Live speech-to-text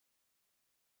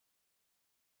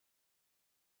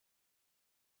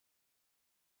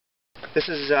This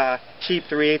is cheap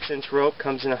 3/8" rope,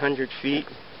 comes in 100 feet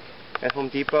at Home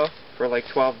Depot for like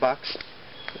 12 bucks.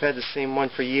 I've had the same one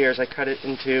for years. I cut it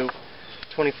into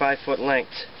 25-foot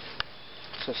lengths.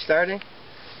 So starting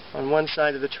on one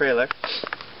side of the trailer,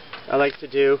 I like to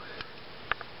do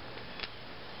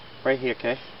right here,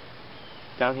 okay?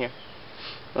 Down here.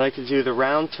 I like to do the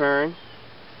round turn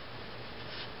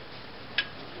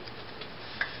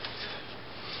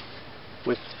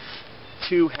with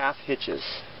 2 half hitches.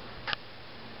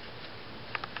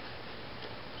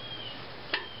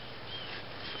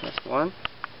 That's 1.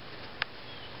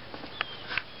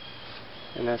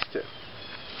 And that's 2.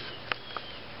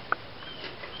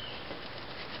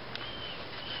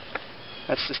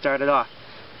 That's to start it off.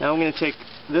 Now I'm going to take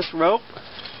this rope,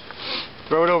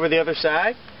 throw it over the other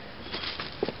side,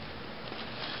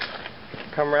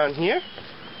 come around here.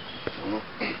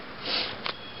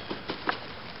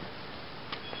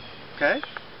 Okay?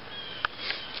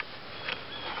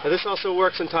 Now this also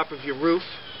works on top of your roof,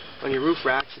 on your roof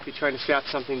racks, if you're trying to strap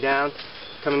something down,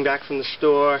 coming back from the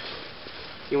store,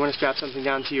 you want to strap something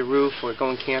down to your roof or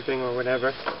going camping or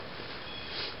whatever.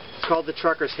 It's called the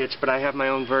Truckers Hitch, but I have my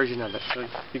own version of it. So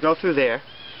you go through there,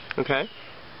 okay?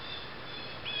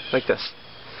 Like this.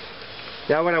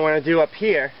 Now what I want to do up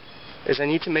here is I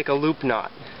need to make a loop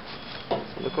knot.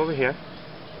 So look over here.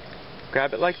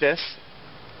 Grab it like this.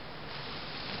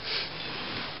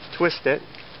 Twist it.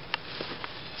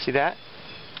 See that?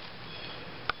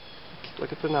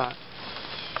 Look at the knot.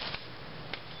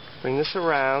 Bring this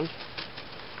around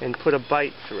and put a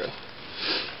bite through.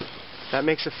 That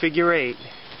makes a figure 8,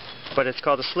 but it's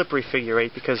called a slippery figure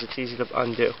 8 because it's easy to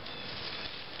undo.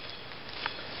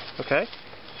 Okay?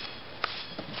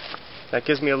 That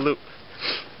gives me a loop.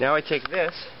 Now I take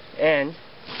this and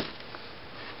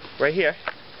right here,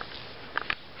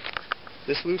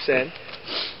 this loose end,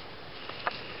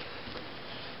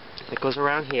 it goes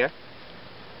around here,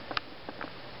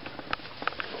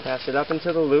 pass it up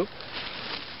into the loop,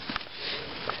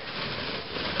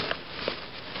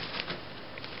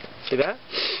 see that?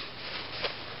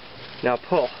 Now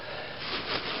pull.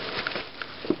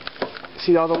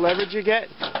 See all the leverage you get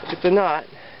with the knot?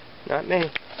 Not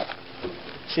me.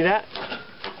 See that?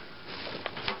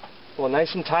 Pull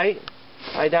nice and tight.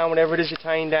 Tie down whatever it is you're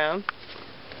tying down.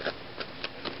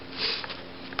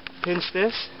 Pinch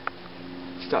this.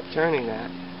 Stop turning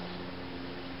that.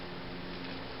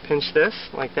 Pinch this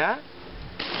like that.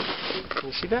 Can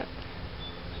you see that?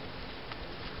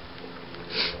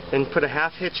 Then put a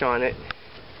half hitch on it.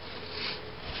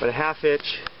 But a half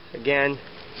hitch, again,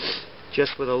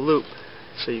 just with a loop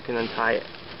so you can untie it.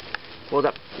 Hold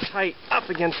up tight up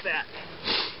against that.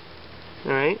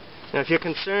 Alright? Now if you're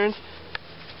concerned,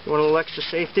 you want a little extra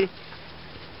safety,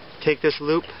 take this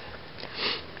loop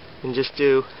and just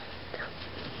do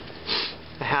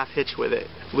a half hitch with it,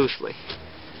 loosely,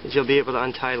 that you'll be able to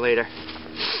untie later.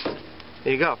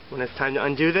 There you go. When it's time to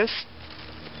undo this,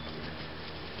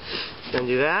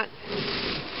 undo that,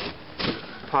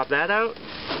 pop that out,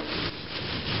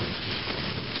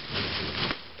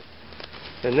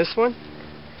 then this one,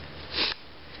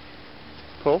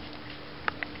 pull.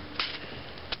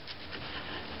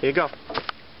 Here you go.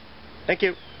 Thank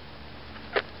you.